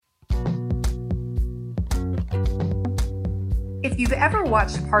If you've ever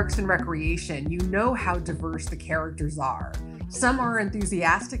watched Parks and Recreation, you know how diverse the characters are. Some are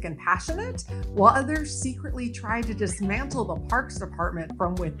enthusiastic and passionate, while others secretly try to dismantle the parks department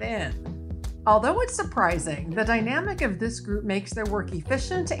from within. Although it's surprising, the dynamic of this group makes their work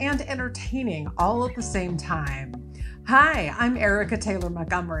efficient and entertaining all at the same time. Hi, I'm Erica Taylor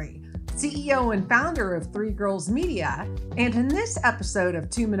Montgomery, CEO and founder of Three Girls Media, and in this episode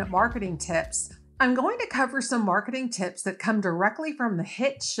of 2-Minute Marketing Tips, I'm going to cover some marketing tips that come directly from the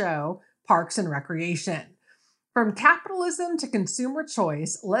hit show Parks and Recreation. From capitalism to consumer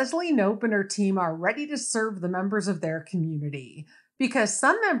choice, Leslie Knope and her team are ready to serve the members of their community. Because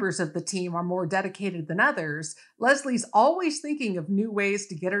some members of the team are more dedicated than others, Leslie's always thinking of new ways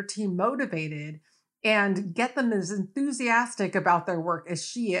to get her team motivated and get them as enthusiastic about their work as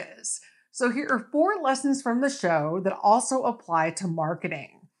she is. So here are 4 lessons from the show that also apply to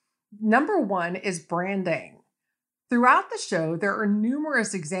marketing. Number 1 is branding. Throughout the show, there are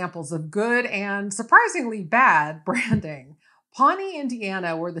numerous examples of good and surprisingly bad branding. Pawnee,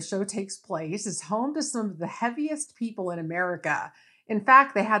 Indiana, where the show takes place, is home to some of the heaviest people in America. In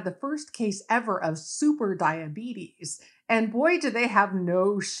fact, they had the first case ever of super diabetes, and boy, do they have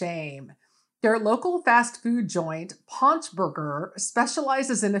no shame. Their local fast food joint, Paunch Burger,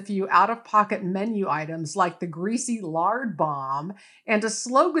 specializes in a few out-of-pocket menu items like the greasy lard bomb and a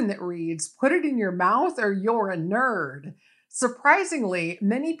slogan that reads, "Put it in your mouth or you're a nerd." Surprisingly,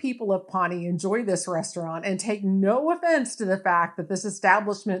 many people of Pawnee enjoy this restaurant and take no offense to the fact that this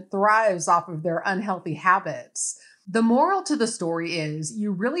establishment thrives off of their unhealthy habits. The moral to the story is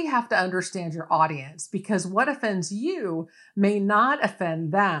you really have to understand your audience because what offends you may not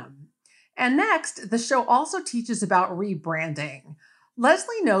offend them. And next, the show also teaches about rebranding.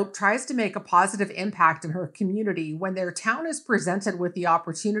 Leslie Knope tries to make a positive impact in her community when their town is presented with the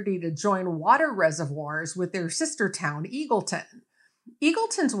opportunity to join water reservoirs with their sister town, Eagleton.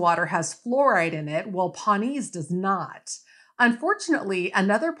 Eagleton's water has fluoride in it, while Pawnee's does not. Unfortunately,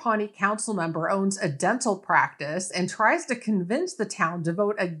 another Pawnee council member owns a dental practice and tries to convince the town to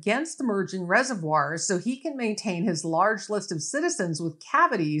vote against merging reservoirs so he can maintain his large list of citizens with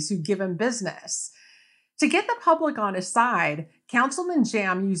cavities who give him business. To get the public on his side, Councilman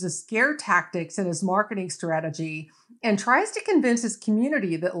Jam uses scare tactics in his marketing strategy and tries to convince his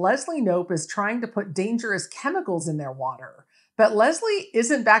community that Leslie Knope is trying to put dangerous chemicals in their water. But Leslie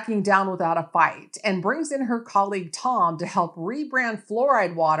isn't backing down without a fight and brings in her colleague Tom to help rebrand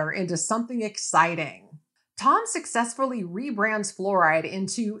fluoride water into something exciting. Tom successfully rebrands fluoride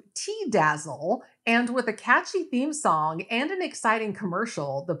into Tea-Dazzle, and with a catchy theme song and an exciting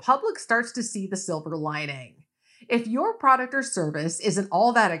commercial, the public starts to see the silver lining. If your product or service isn't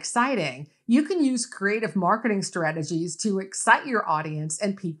all that exciting, you can use creative marketing strategies to excite your audience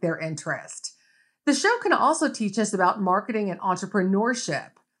and pique their interest. The show can also teach us about marketing and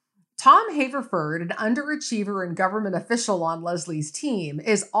entrepreneurship. Tom Haverford, an underachiever and government official on Leslie's team,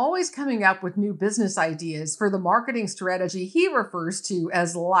 is always coming up with new business ideas for the marketing strategy he refers to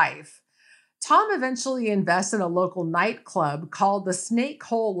as life. Tom eventually invests in a local nightclub called the Snake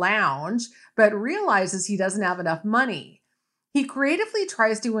Hole Lounge, but realizes he doesn't have enough money. He creatively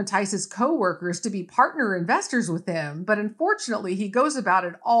tries to entice his coworkers to be partner investors with him, but unfortunately he goes about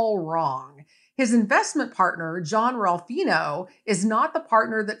it all wrong. His investment partner, John Ralphino, is not the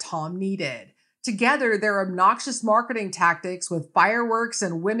partner that Tom needed. Together, their obnoxious marketing tactics with fireworks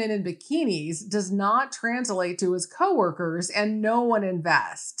and women in bikinis does not translate to his coworkers, and no one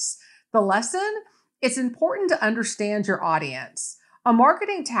invests. The lesson? It's important to understand your audience. A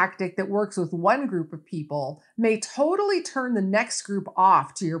marketing tactic that works with one group of people may totally turn the next group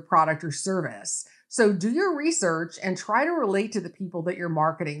off to your product or service. So do your research and try to relate to the people that you're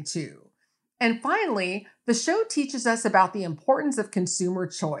marketing to. And finally, the show teaches us about the importance of consumer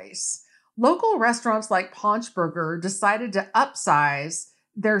choice. Local restaurants like Paunch Burger decided to upsize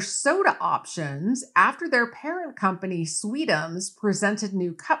their soda options after their parent company, Sweetums, presented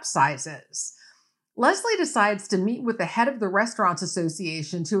new cup sizes. Leslie decides to meet with the head of the Restaurants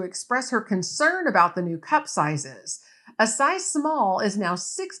Association to express her concern about the new cup sizes. A size small is now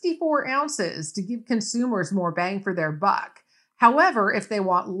 64 ounces to give consumers more bang for their buck. However, if they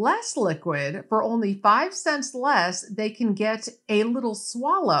want less liquid, for only 5 cents less, they can get a little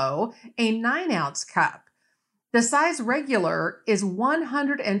swallow, a 9-ounce cup. The size regular is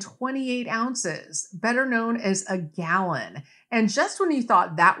 128 ounces, better known as a gallon. And just when you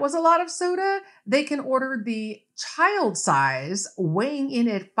thought that was a lot of soda, they can order the child size, weighing in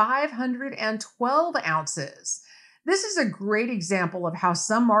at 512 ounces. This is a great example of how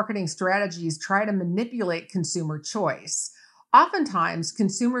some marketing strategies try to manipulate consumer choice. Oftentimes,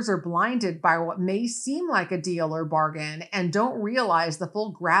 consumers are blinded by what may seem like a deal or bargain and don't realize the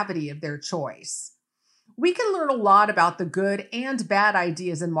full gravity of their choice. We can learn a lot about the good and bad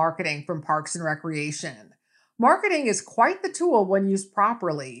ideas in marketing from Parks and Recreation. Marketing is quite the tool when used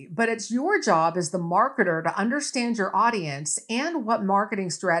properly, but it's your job as the marketer to understand your audience and what marketing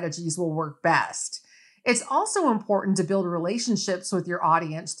strategies will work best. It's also important to build relationships with your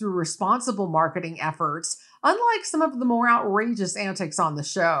audience through responsible marketing efforts, unlike some of the more outrageous antics on the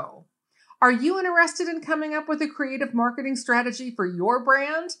show. Are you interested in coming up with a creative marketing strategy for your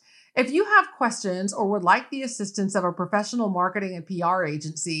brand? If you have questions or would like the assistance of a professional marketing and PR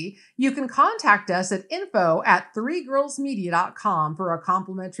agency, you can contact us at info@threegirlsmedia.com for a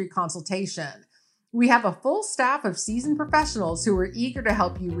complimentary consultation. We have a full staff of seasoned professionals who are eager to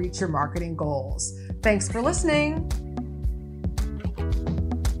help you reach your marketing goals. Thanks for listening.